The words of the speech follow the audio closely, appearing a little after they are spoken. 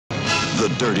the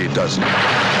Dirty Dozen.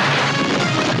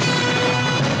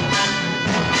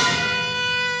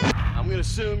 I'm gonna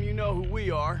assume you know who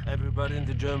we are. Everybody in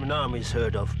the German army's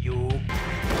heard of you.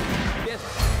 Yes.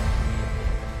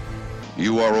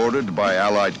 You are ordered by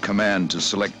Allied command to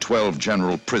select 12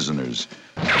 general prisoners.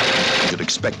 You should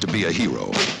expect to be a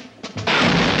hero.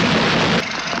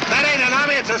 That ain't an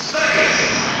army, it's a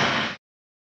circus!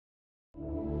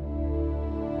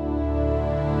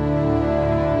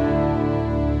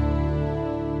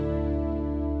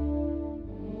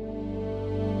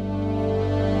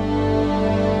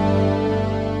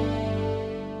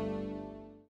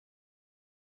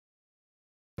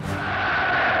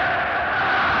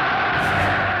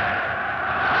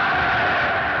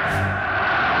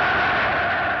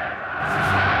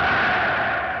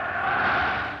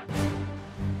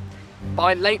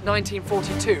 By late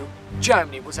 1942,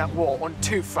 Germany was at war on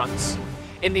two fronts.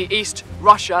 In the east,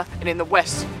 Russia, and in the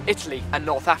west, Italy and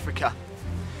North Africa.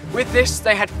 With this,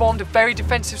 they had formed a very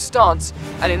defensive stance,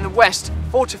 and in the west,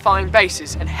 fortifying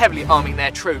bases and heavily arming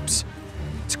their troops.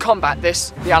 To combat this,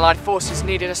 the Allied forces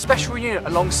needed a special unit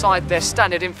alongside their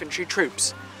standard infantry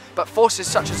troops. But forces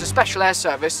such as the Special Air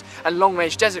Service and Long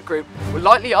Range Desert Group were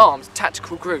lightly armed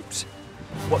tactical groups.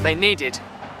 What they needed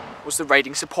was the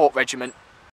Raiding Support Regiment.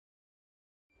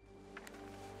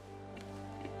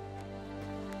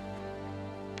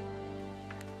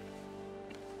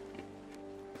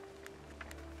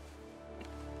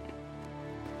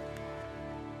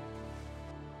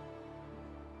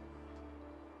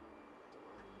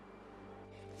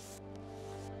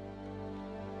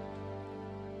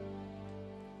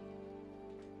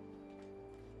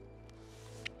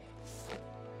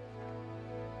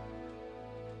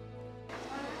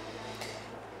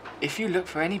 If you look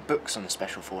for any books on the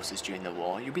Special Forces during the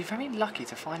war, you'll be very lucky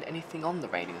to find anything on the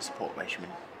Raiding Support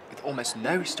Regiment. With almost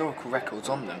no historical records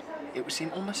on them, it would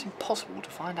seem almost impossible to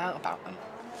find out about them.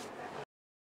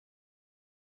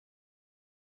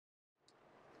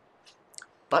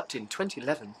 But in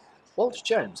 2011, Walter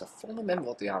Jones, a former member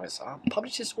of the RSR,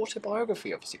 published his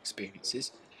autobiography of his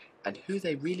experiences and who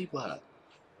they really were.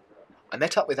 I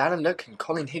met up with Looke and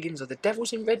Colin Higgins of the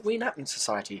Devils in Red Reenactment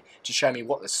Society to show me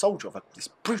what the soldier of this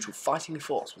brutal fighting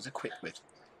force was equipped with.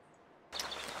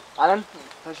 Alan,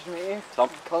 pleasure to meet you. Tom.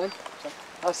 Colin.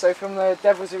 So from the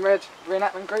Devils in Red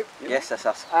Reenactment Group? Yes, that's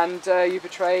us. And you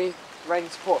portray Raiding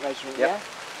Support Regiment, yep.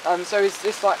 Yeah? So is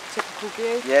this like typical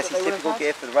gear? Yes, it's typical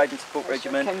gear for the Raiding Support So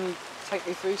Regiment. can you take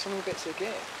me through some of the bits of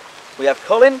gear? We have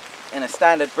Colin in a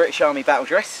standard British Army battle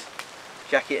dress,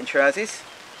 jacket and trousers,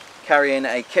 carrying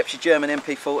a captured German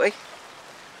MP40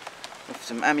 with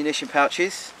some ammunition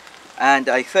pouches and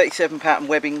a 37 pattern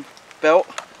webbing belt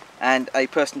and a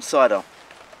personal sidearm.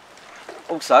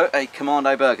 Also a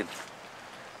Commando Bergen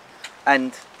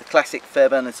and the classic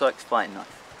Fairbairn and Sykes fighting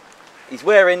knife. He's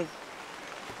wearing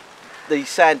the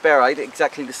sand beret,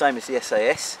 exactly the same as the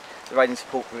SAS. The Raiding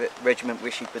Support Regiment were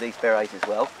issued with these berets as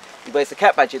well. He wears the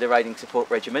cap badge of the Raiding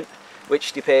Support Regiment,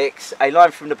 which depicts a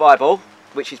line from the Bible,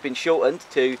 which has been shortened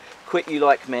to "Quit you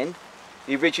like men."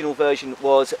 The original version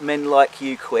was "Men like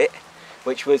you quit,"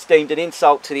 which was deemed an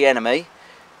insult to the enemy.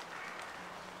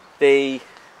 The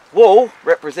wall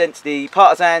represents the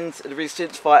partisans, the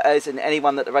resistance fighters, and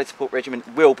anyone that the Raid Support Regiment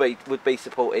would be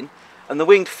supporting. And the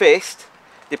winged fist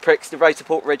depicts the Raid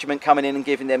Support Regiment coming in and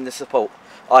giving them the support,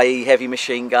 i.e. heavy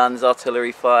machine guns,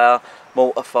 artillery fire,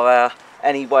 mortar fire,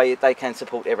 any way they can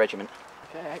support their regiment.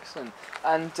 Okay, excellent.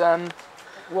 And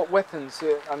what weapons?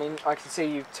 I mean, I can see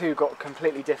you've two got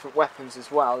completely different weapons as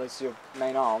well as your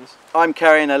main arms. I'm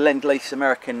carrying a Lend-Lease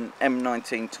American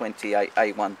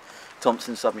M1928A1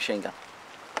 Thompson submachine gun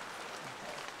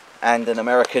and an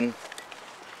American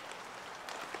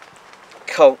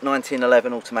Colt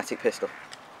 1911 automatic pistol.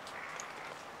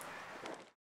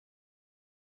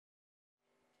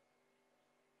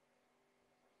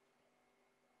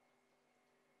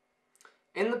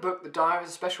 In the book The Diary of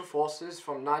the Special Forces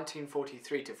from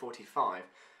 1943 to 45,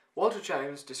 Walter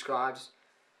Jones describes,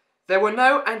 "There were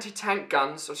no anti-tank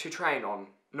guns to train on,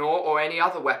 nor or any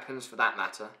other weapons for that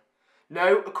matter.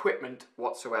 No equipment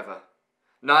whatsoever.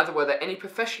 Neither were there any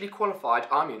professionally qualified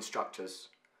army instructors.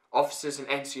 Officers and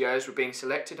NCOs were being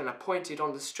selected and appointed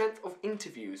on the strength of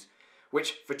interviews,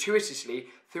 which fortuitously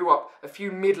threw up a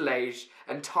few middle-aged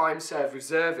and time-served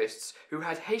reservists who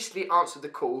had hastily answered the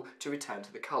call to return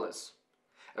to the colours.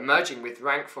 Emerging with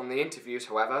rank from the interviews,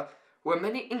 however, were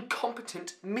many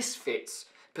incompetent misfits,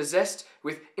 possessed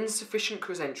with insufficient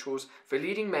credentials for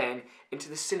leading men into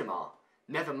the cinema,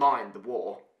 never mind the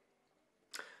war."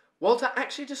 Walter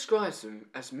actually describes them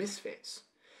as misfits.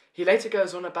 He later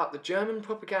goes on about the German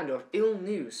propaganda of ill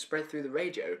news spread through the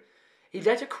radio. He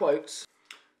later quotes,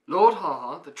 Lord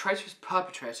Haha, the traitorous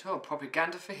perpetrator of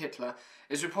propaganda for Hitler,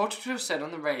 is reported to have said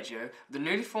on the radio of the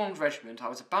newly formed regiment I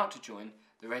was about to join,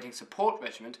 the Raiding Support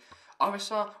Regiment,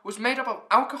 RSR was made up of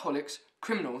alcoholics,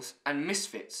 criminals and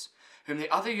misfits, whom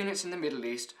the other units in the Middle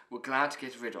East were glad to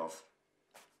get rid of.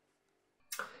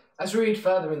 As we read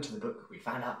further into the book, we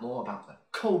find out more about the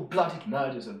cold-blooded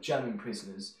murders of German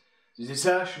prisoners, the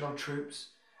desertion of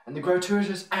troops, and the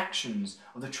gratuitous actions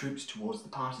of the troops towards the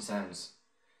partisans.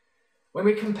 When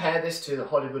we compare this to the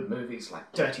Hollywood movies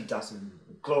like Dirty Dozen,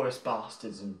 Inglourious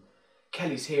Basterds and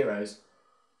Kelly's Heroes,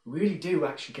 we really do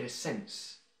actually get a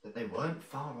sense that they weren't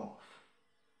far off.